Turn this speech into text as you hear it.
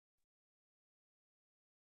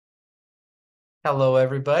Hello,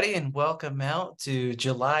 everybody, and welcome out to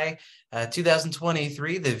July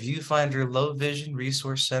 2023, the ViewFinder Low Vision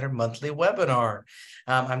Resource Center monthly webinar.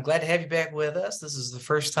 I'm glad to have you back with us. This is the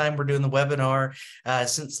first time we're doing the webinar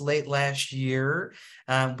since late last year.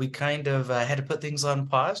 We kind of had to put things on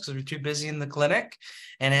pause because we're too busy in the clinic.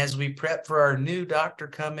 And as we prep for our new doctor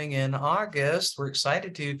coming in August, we're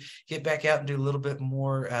excited to get back out and do a little bit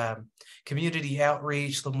more community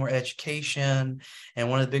outreach, a little more education. And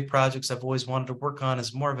one of the big projects I've always wanted to work on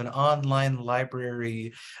is more of an online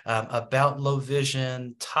library about low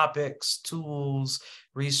vision, topics, tools,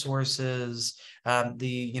 resources,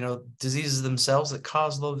 the diseases themselves that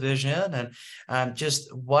cause low vision, and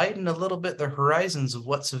just widen a little bit the horizons of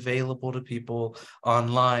what's available to people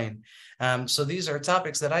online. So these are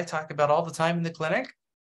topics that I talk about all the time in the clinic.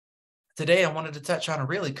 Today, I wanted to touch on a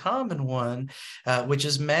really common one, which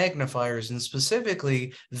is magnifiers, and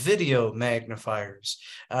specifically video magnifiers.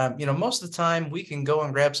 Most of the time we can go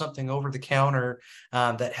and grab something over the counter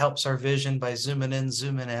that helps our vision by zooming in,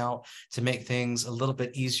 zooming out to make things a little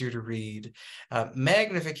bit easier to read.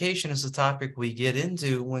 Magnification is a topic we get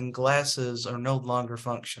into when glasses are no longer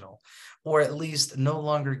functional, or at least no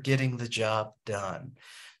longer getting the job done.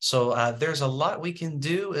 So there's a lot we can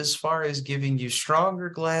do as far as giving you stronger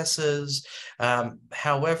glasses.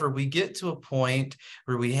 However, we get to a point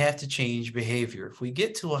where we have to change behavior. If we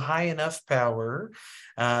get to a high enough power,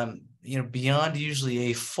 beyond usually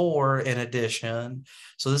a 4 in addition.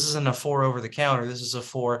 So this isn't a 4 over the counter. This is a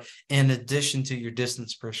 4 in addition to your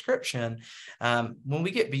distance prescription. When we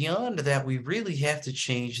get beyond that, we really have to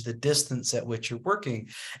change the distance at which you're working.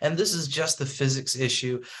 And this is just the physics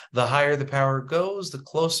issue. The higher the power goes, the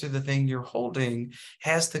closer the thing you're holding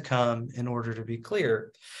has to come in order to be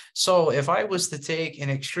clear. So if I was to take an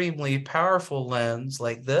extremely powerful lens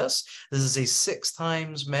like this is a 6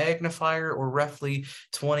 times magnifier, or roughly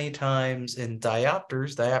 20 times in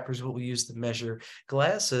diopters. Diopters is what we use to measure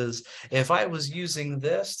glasses. If I was using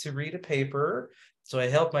this to read a paper, so I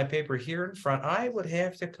held my paper here in front, I would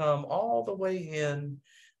have to come all the way in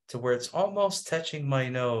to where it's almost touching my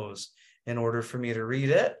nose in order for me to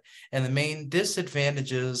read it. And the main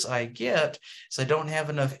disadvantages I get is I don't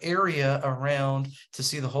have enough area around to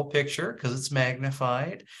see the whole picture because it's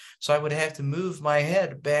magnified. So I would have to move my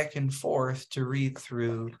head back and forth to read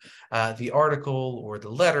through the article or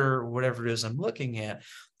the letter or whatever it is I'm looking at.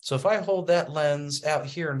 So if I hold that lens out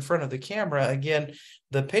here in front of the camera, again,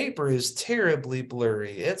 the paper is terribly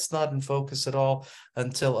blurry. It's not in focus at all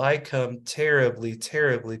until I come terribly,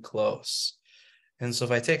 terribly close. And so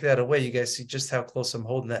if I take that away, you guys see just how close I'm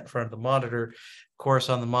holding that in front of the monitor. Of course,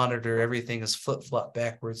 on the monitor, everything is flip-flop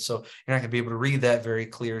backwards, so you're not going to be able to read that very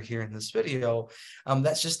clear here in this video.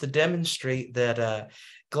 That's just to demonstrate that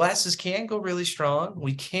glasses can go really strong.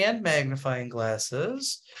 We can magnify in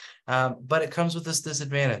glasses, but it comes with this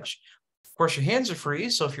disadvantage. Of course, your hands are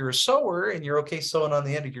free, so if you're a sewer and you're okay sewing on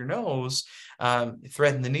the end of your nose,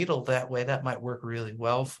 threading the needle that way, that might work really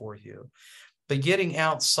well for you. But getting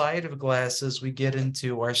outside of glasses, we get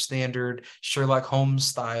into our standard Sherlock Holmes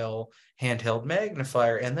style handheld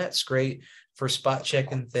magnifier. And that's great for spot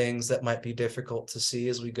checking things that might be difficult to see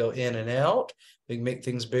as we go in and out. We can make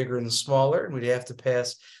things bigger and smaller, and we'd have to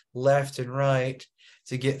pass left and right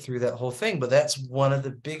to get through that whole thing. But that's one of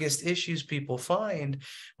the biggest issues people find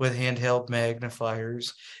with handheld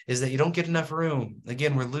magnifiers, is that you don't get enough room.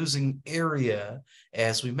 Again, we're losing area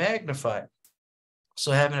as we magnify.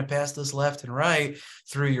 So having to pass this left and right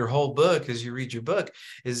through your whole book as you read your book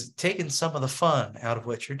is taking some of the fun out of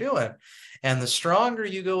what you're doing. And the stronger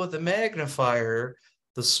you go with the magnifier,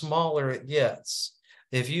 the smaller it gets.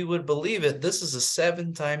 If you would believe it, this is a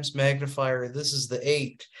 7 times magnifier. This is the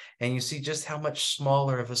 8. And you see just how much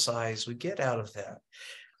smaller of a size we get out of that.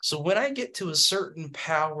 So when I get to a certain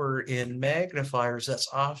power in magnifiers, that's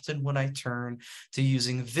often when I turn to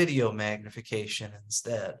using video magnification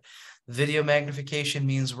instead. Video magnification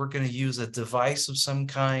means we're going to use a device of some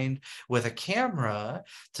kind with a camera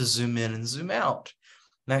to zoom in and zoom out.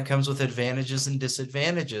 That comes with advantages and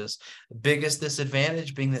disadvantages. The biggest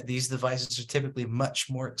disadvantage being that these devices are typically much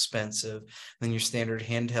more expensive than your standard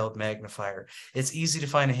handheld magnifier. It's easy to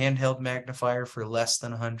find a handheld magnifier for less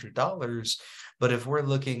than $100, but if we're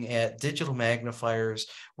looking at digital magnifiers,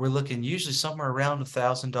 we're looking usually somewhere around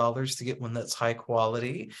 $1,000 to get one that's high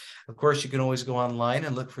quality. Of course, you can always go online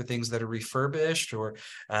and look for things that are refurbished or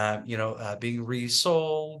being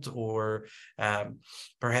resold, or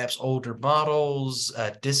perhaps older models,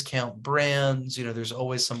 discount brands. You know, there's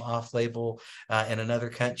always some off-label in another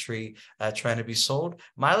country trying to be sold.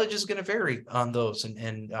 Mileage is going to vary on those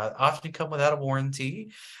and often come without a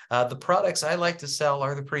warranty. The products I like to sell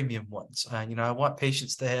are the premium ones. You know, I want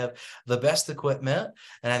patients to have the best equipment.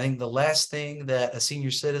 And I think the last thing that a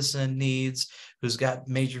senior citizen needs who's got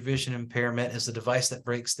major vision impairment is a device that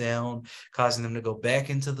breaks down, causing them to go back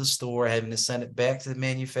into the store, having to send it back to the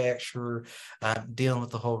manufacturer, dealing with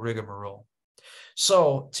the whole rigmarole.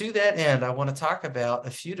 So to that end, I want to talk about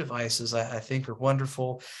a few devices I think are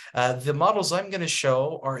wonderful. The models I'm going to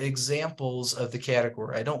show are examples of the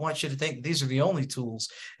category. I don't want you to think these are the only tools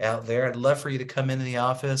out there. I'd love for you to come into the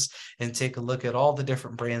office and take a look at all the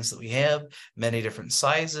different brands that we have, many different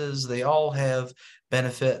sizes. They all have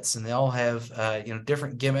benefits and they all have you know,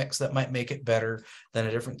 different gimmicks that might make it better than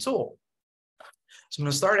a different tool. So I'm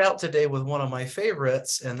going to start out today with one of my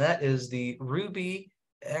favorites, and that is the Ruby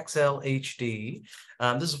XL HD.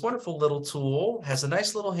 This is a wonderful little tool, has a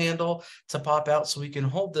nice little handle to pop out so we can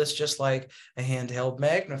hold this just like a handheld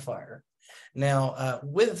magnifier. Now,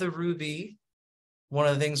 with the Ruby, one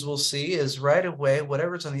of the things we'll see is right away,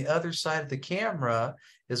 whatever's on the other side of the camera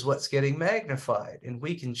is what's getting magnified, and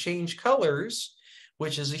we can change colors,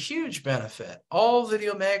 which is a huge benefit. All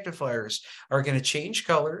video magnifiers are going to change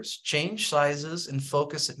colors, change sizes, and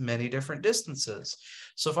focus at many different distances.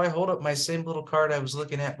 So if I hold up my same little card I was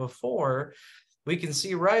looking at before, we can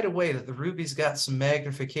see right away that the Ruby's got some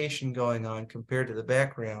magnification going on compared to the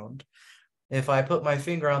background. If I put my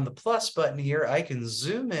finger on the plus button here, I can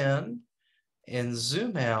zoom in and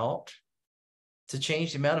zoom out to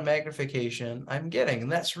change the amount of magnification I'm getting.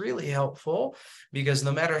 And that's really helpful because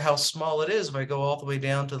no matter how small it is, if I go all the way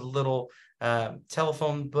down to the little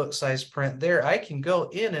telephone book size print there, I can go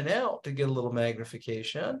in and out to get a little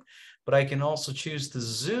magnification, but I can also choose to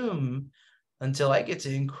zoom until I get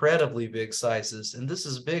to incredibly big sizes. And this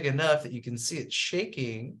is big enough that you can see it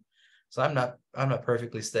shaking. So I'm not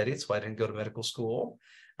perfectly steady. That's why I didn't go to medical school.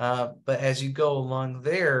 But as you go along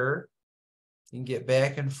there, you can get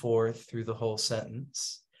back and forth through the whole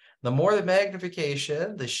sentence. The more the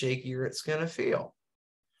magnification, the shakier it's going to feel.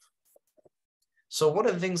 So one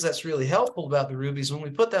of the things that's really helpful about the Ruby is when we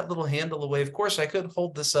put that little handle away, of course, I could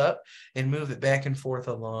hold this up and move it back and forth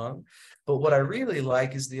along. But what I really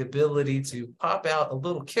like is the ability to pop out a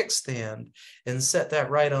little kickstand and set that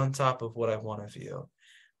right on top of what I want to view.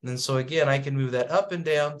 And so again, I can move that up and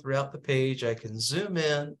down throughout the page. I can zoom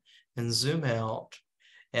in and zoom out.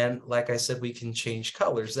 And like I said, we can change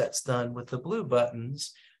colors. That's done with the blue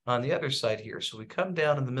buttons on the other side here. So we come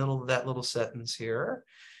down in the middle of that little sentence here.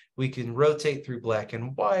 We can rotate through black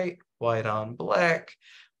and white, white on black,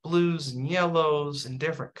 blues and yellows and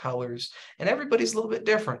different colors. And everybody's a little bit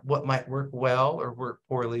different, what might work well or work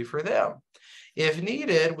poorly for them. If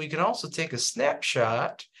needed, we can also take a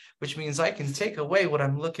snapshot, which means I can take away what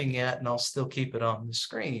I'm looking at and I'll still keep it on the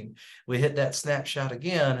screen. We hit that snapshot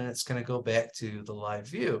again and it's going to go back to the live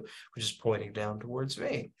view, which is pointing down towards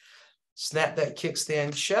me. Snap that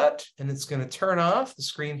kickstand shut and it's going to turn off. The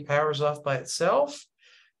screen powers off by itself.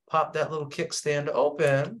 Pop that little kickstand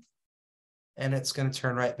open and it's going to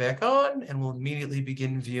turn right back on and we'll immediately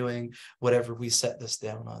begin viewing whatever we set this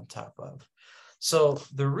down on top of. So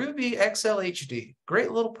the Ruby XL HD,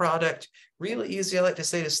 great little product, really easy, I like to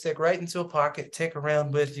say, to stick right into a pocket, take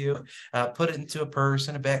around with you, put it into a purse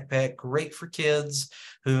and a backpack, great for kids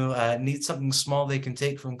who need something small they can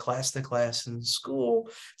take from class to class in school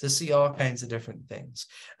to see all kinds of different things.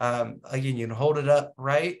 Again, you can hold it up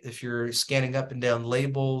right if you're scanning up and down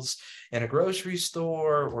labels in a grocery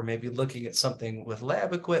store, or maybe looking at something with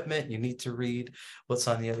lab equipment, you need to read what's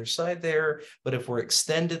on the other side there. But if we're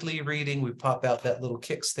extendedly reading, we pop out that little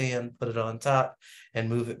kickstand, put it on top, and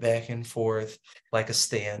move it back and forth like a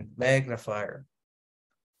stand magnifier.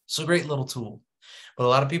 So great little tool. But a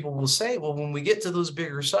lot of people will say, well, when we get to those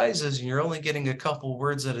bigger sizes and you're only getting a couple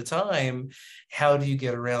words at a time, how do you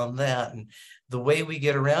get around that? And the way we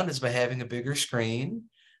get around is by having a bigger screen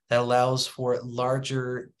that allows for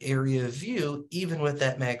larger area of view, even with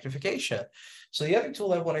that magnification. So the other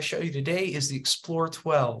tool I want to show you today is the Explore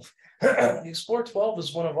 12. The Explore 12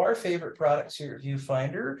 is one of our favorite products here at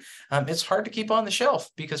ViewFinder. It's hard to keep on the shelf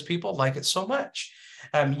because people like it so much.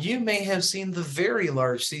 You may have seen the very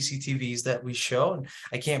large CCTVs that we show, and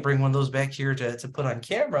I can't bring one of those back here to put on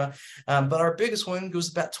camera, but our biggest one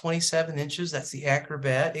goes about 27 inches. That's the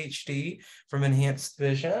Acrobat HD from Enhanced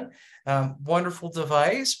Vision. Wonderful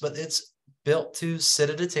device, but it's built to sit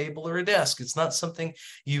at a table or a desk. It's not something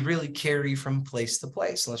you really carry from place to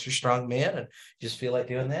place unless you're a strong man and just feel like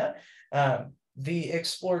doing that. The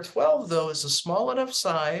Explorer 12, though, is a small enough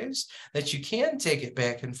size that you can take it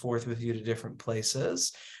back and forth with you to different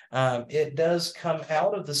places. It does come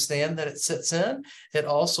out of the stand that it sits in. It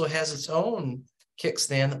also has its own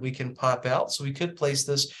kickstand that we can pop out. So we could place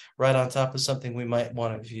this right on top of something we might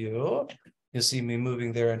want to view. You'll see me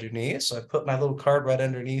moving there underneath. So I put my little card right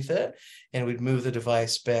underneath it, and we'd move the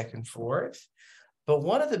device back and forth. But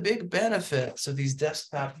one of the big benefits of these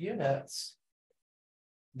desktop units,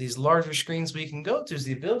 these larger screens we can go to, is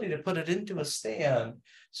the ability to put it into a stand.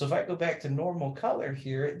 So if I go back to normal color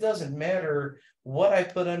here, it doesn't matter what I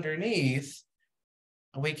put underneath,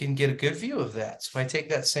 we can get a good view of that. So if I take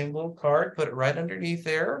that same little card, put it right underneath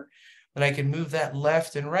there, and I can move that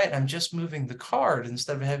left and right. I'm just moving the card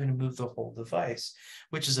instead of having to move the whole device,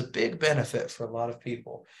 which is a big benefit for a lot of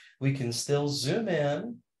people. We can still zoom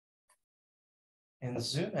in and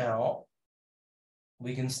zoom out.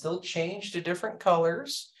 We can still change to different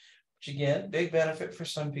colors, which again, big benefit for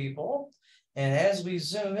some people. And as we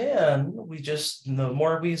zoom in, the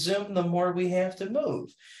more we zoom, the more we have to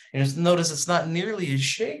move. And just notice it's not nearly as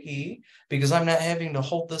shaky because I'm not having to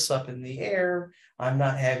hold this up in the air. I'm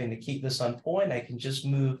not having to keep this on point. I can just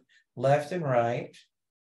move left and right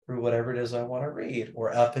through whatever it is I want to read,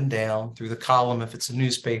 or up and down through the column if it's a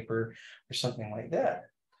newspaper or something like that.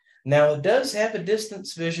 Now, it does have a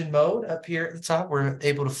distance vision mode up here at the top. We're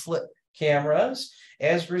able to flip cameras.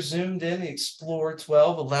 As we're zoomed in, the Explorer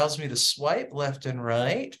 12 allows me to swipe left and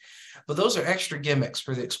right, but those are extra gimmicks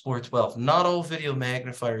for the Explorer 12. Not all video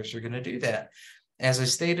magnifiers are going to do that. As I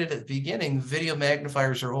stated at the beginning, video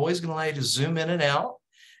magnifiers are always going to allow you to zoom in and out,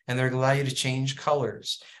 and they're going to allow you to change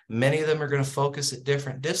colors. Many of them are going to focus at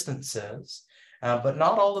different distances, but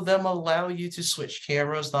not all of them allow you to switch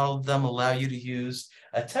cameras. Not all of them allow you to use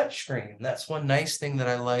a touch screen. That's one nice thing that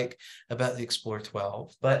I like about the Explorer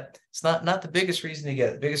 12, but it's not the biggest reason to get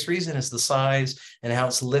it. The biggest reason is the size and how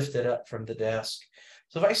it's lifted up from the desk.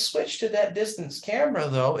 So if I switch to that distance camera,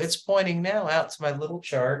 though, it's pointing now out to my little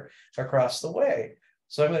chart across the way.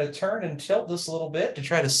 So I'm going to turn and tilt this a little bit to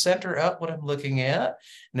try to center up what I'm looking at.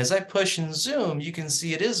 And as I push and zoom, you can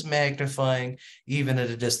see it is magnifying even at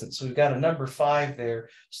a distance. So we've got a number 5 there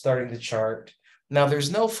starting the chart. Now,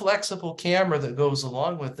 there's no flexible camera that goes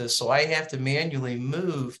along with this, so I have to manually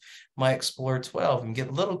move my Explorer 12 and get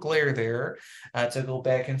a little glare there to go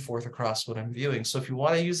back and forth across what I'm viewing. So if you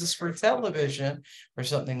want to use this for television or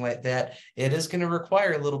something like that, it is going to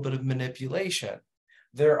require a little bit of manipulation.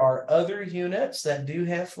 There are other units that do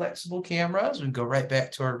have flexible cameras. We can go right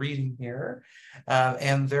back to our reading here.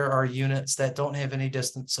 And there are units that don't have any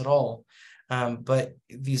distance at all. But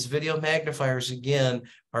these video magnifiers, again,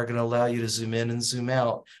 are going to allow you to zoom in and zoom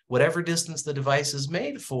out. Whatever distance the device is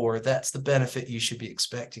made for, that's the benefit you should be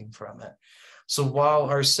expecting from it. So while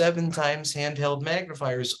our 7 times handheld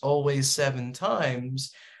magnifier is always 7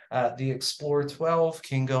 times, the Explorer 12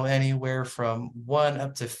 can go anywhere from 1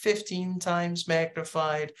 up to 15 times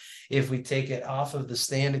magnified. If we take it off of the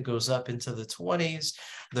stand, it goes up into the 20s.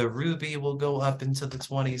 The Ruby will go up into the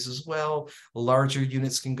 20s as well. Larger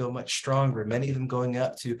units can go much stronger, many of them going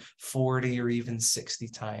up to 40 or even 60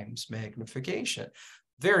 times magnification.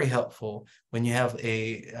 Very helpful when you have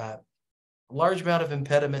a large amount of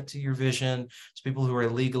impediment to your vision. It's people who are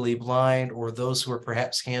legally blind, or those who are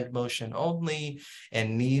perhaps hand motion only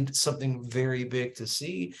and need something very big to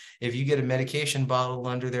see. If you get a medication bottle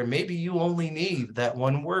under there, maybe you only need that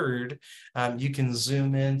one word. You can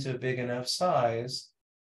zoom into a big enough size.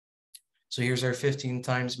 So here's our 15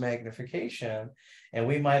 times magnification, and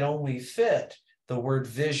we might only fit the word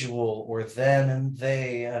visual or then and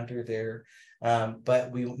they under there,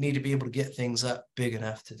 but we need to be able to get things up big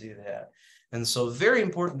enough to do that. And so very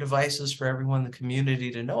important devices for everyone in the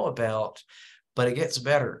community to know about, but it gets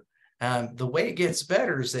better. The way it gets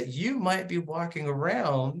better is that you might be walking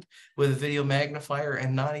around with a video magnifier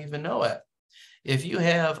and not even know it. If you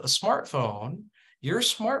have a smartphone, your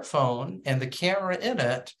smartphone and the camera in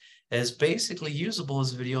it is basically usable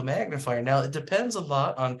as a video magnifier. Now, it depends a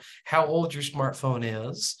lot on how old your smartphone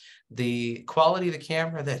is, the quality of the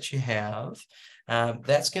camera that you have.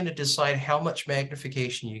 That's going to decide how much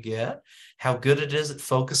magnification you get, how good it is at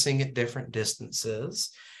focusing at different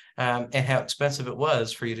distances, and how expensive it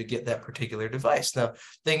was for you to get that particular device. Now, the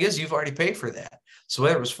thing is, you've already paid for that. So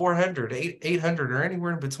whether it was $400, $800, or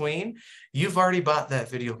anywhere in between, you've already bought that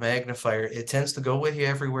video magnifier. It tends to go with you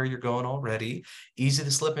everywhere you're going already, easy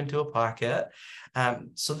to slip into a pocket.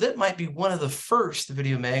 So that might be one of the first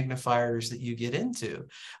video magnifiers that you get into,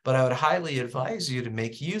 but I would highly advise you to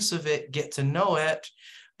make use of it, get to know it,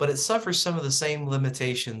 but it suffers some of the same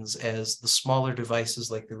limitations as the smaller devices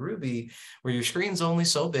like the Ruby, where your screen's only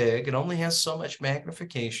so big, it only has so much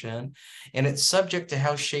magnification, and it's subject to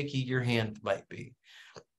how shaky your hand might be.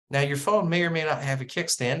 Now, your phone may or may not have a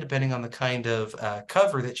kickstand, depending on the kind of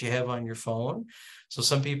cover that you have on your phone. So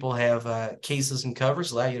some people have cases and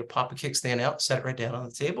covers allow you to pop a kickstand out, set it right down on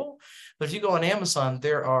the table. But if you go on Amazon,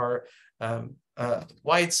 there are a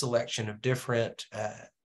wide selection of different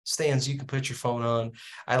stands you can put your phone on.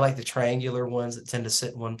 I like the triangular ones that tend to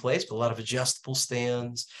sit in one place, but a lot of adjustable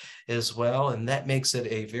stands as well. And that makes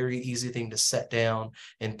it a very easy thing to set down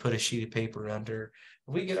and put a sheet of paper under.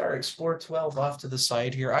 We get our Explore 12 off to the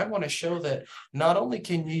side here. I want to show that not only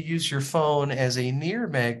can you use your phone as a near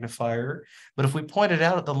magnifier, but if we point it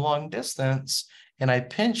out at the long distance and I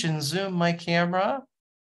pinch and zoom my camera,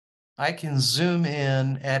 I can zoom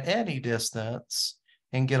in at any distance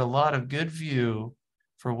and get a lot of good view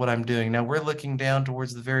for what I'm doing. Now we're looking down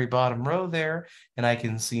towards the very bottom row there, and I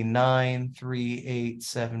can see 9, 3, 8,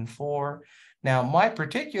 7, 4. Now my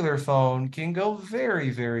particular phone can go very,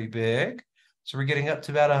 very big. So we're getting up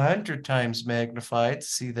to about 100 times magnified to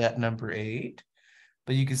see that number 8.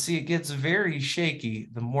 But you can see it gets very shaky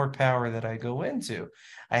the more power that I go into.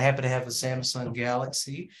 I happen to have a Samsung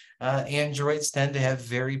Galaxy. Androids tend to have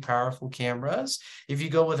very powerful cameras. If you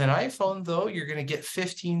go with an iPhone, though, you're going to get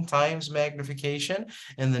 15 times magnification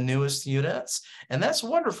in the newest units. And that's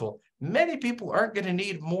wonderful. Many people aren't going to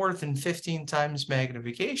need more than 15 times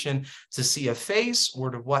magnification to see a face or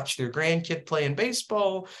to watch their grandkid playing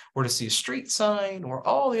baseball or to see a street sign or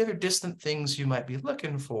all the other distant things you might be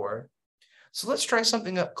looking for. So let's try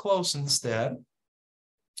something up close instead.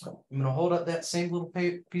 I'm going to hold up that same little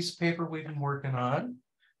piece of paper we've been working on.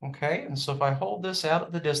 Okay, and so if I hold this out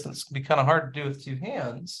at the distance, it's going to be kind of hard to do with two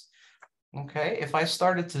hands. Okay, if I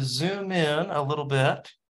started to zoom in a little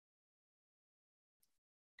bit.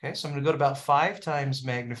 Okay, so I'm going to go to about 5 times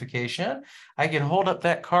magnification. I can hold up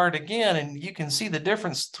that card again, and you can see the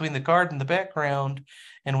difference between the card in the background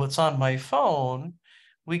and what's on my phone.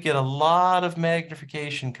 We get a lot of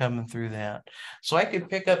magnification coming through that. So I could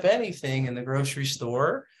pick up anything in the grocery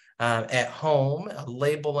store, at home, a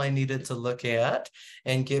label I needed to look at,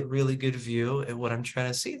 and get really good view at what I'm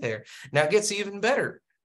trying to see there. Now it gets even better.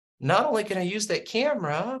 Not only can I use that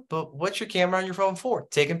camera, but what's your camera on your phone for?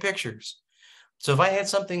 Taking pictures. So if I had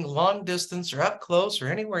something long distance or up close or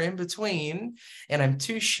anywhere in between, and I'm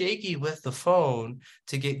too shaky with the phone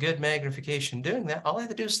to get good magnification doing that, all I have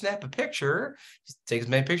to do is snap a picture, take as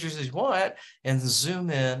many pictures as you want, and zoom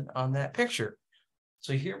in on that picture.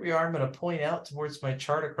 So here we are. I'm going to point out towards my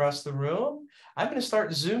chart across the room. I'm going to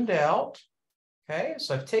start zoomed out. Okay,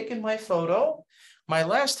 so I've taken my photo. My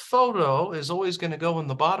last photo is always going to go in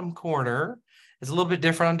the bottom corner. It's a little bit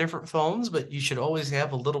different on different phones, but you should always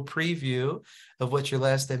have a little preview of what your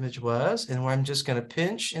last image was. And I'm just going to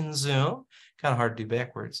pinch and zoom, kind of hard to do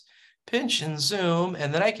backwards. Pinch and zoom,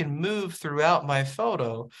 and then I can move throughout my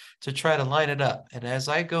photo to try to line it up. And as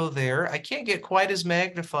I go there, I can't get quite as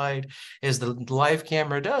magnified as the live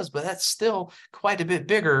camera does, but that's still quite a bit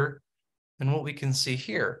bigger than what we can see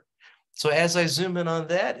here. So as I zoom in on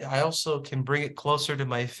that, I also can bring it closer to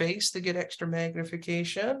my face to get extra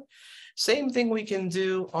magnification. Same thing we can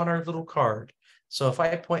do on our little card. So if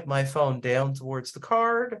I point my phone down towards the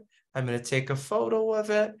card, I'm going to take a photo of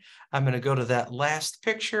it. I'm going to go to that last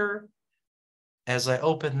picture. As I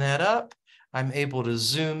open that up, I'm able to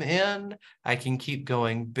zoom in. I can keep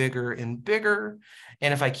going bigger and bigger.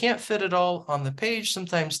 And if I can't fit it all on the page,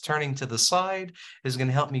 sometimes turning to the side is going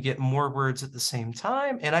to help me get more words at the same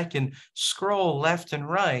time. And I can scroll left and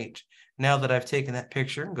right now that I've taken that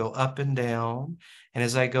picture and go up and down. And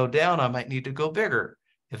as I go down, I might need to go bigger.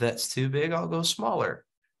 If that's too big, I'll go smaller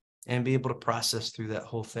and be able to process through that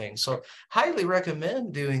whole thing. So highly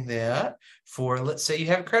recommend doing that for, let's say you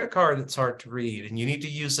have a credit card that's hard to read and you need to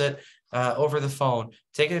use it over the phone.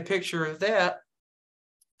 Taking a picture of that,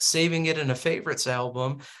 saving it in a favorites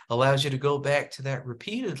album allows you to go back to that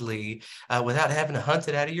repeatedly without having to hunt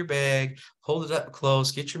it out of your bag, hold it up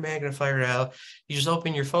close, get your magnifier out. You just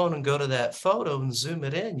open your phone and go to that photo and zoom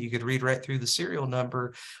it in. You could read right through the serial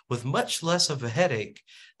number with much less of a headache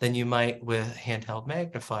than you might with handheld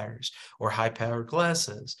magnifiers or high-powered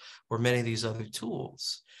glasses or many of these other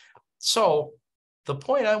tools. So the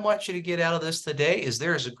point I want you to get out of this today is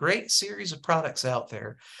there is a great series of products out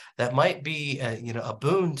there that might be a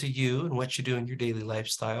boon to you and what you do in your daily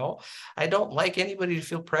lifestyle. I don't like anybody to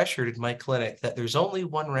feel pressured in my clinic that there's only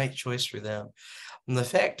one right choice for them. And the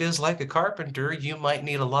fact is, like a carpenter, you might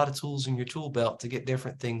need a lot of tools in your tool belt to get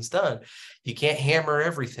different things done. You can't hammer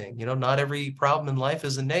everything. Not every problem in life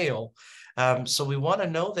is a nail. So we want to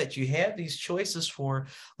know that you have these choices for,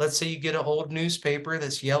 let's say you get an old newspaper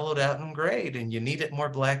that's yellowed out and grayed and you need it more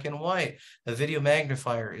black and white. A video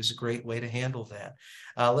magnifier is a great way to handle that.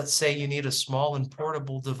 Let's say you need a small and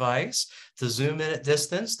portable device to zoom in at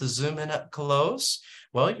distance, to zoom in up close.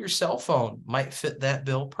 Well, your cell phone might fit that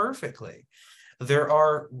bill perfectly. There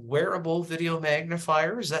are wearable video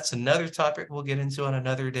magnifiers. That's another topic we'll get into on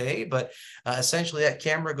another day, but essentially that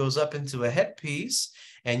camera goes up into a headpiece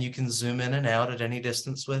and you can zoom in and out at any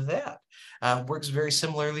distance with that. Works very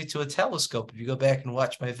similarly to a telescope. If you go back and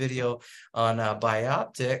watch my video on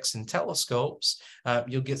bioptics and telescopes,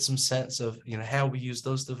 you'll get some sense of how we use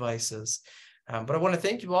those devices. But I want to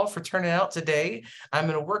thank you all for turning out today. I'm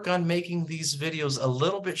going to work on making these videos a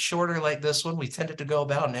little bit shorter like this one. We tended to go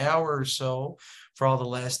about an hour or so for all the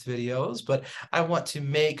last videos, but I want to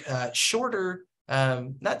make shorter,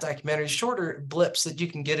 not documentaries, shorter blips that you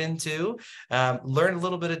can get into, learn a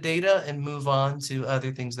little bit of data and move on to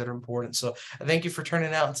other things that are important. So thank you for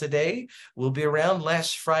turning out today. We'll be around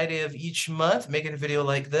last Friday of each month making a video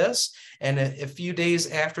like this. And a few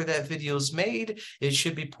days after that video is made, it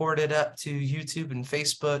should be ported up to YouTube and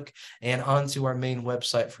Facebook and onto our main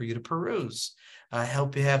website for you to peruse. I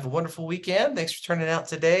hope you have a wonderful weekend. Thanks for turning out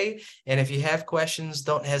today. And if you have questions,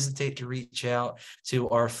 don't hesitate to reach out to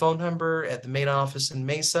our phone number at the main office in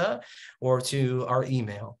Mesa or to our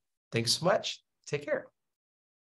email. Thanks so much. Take care.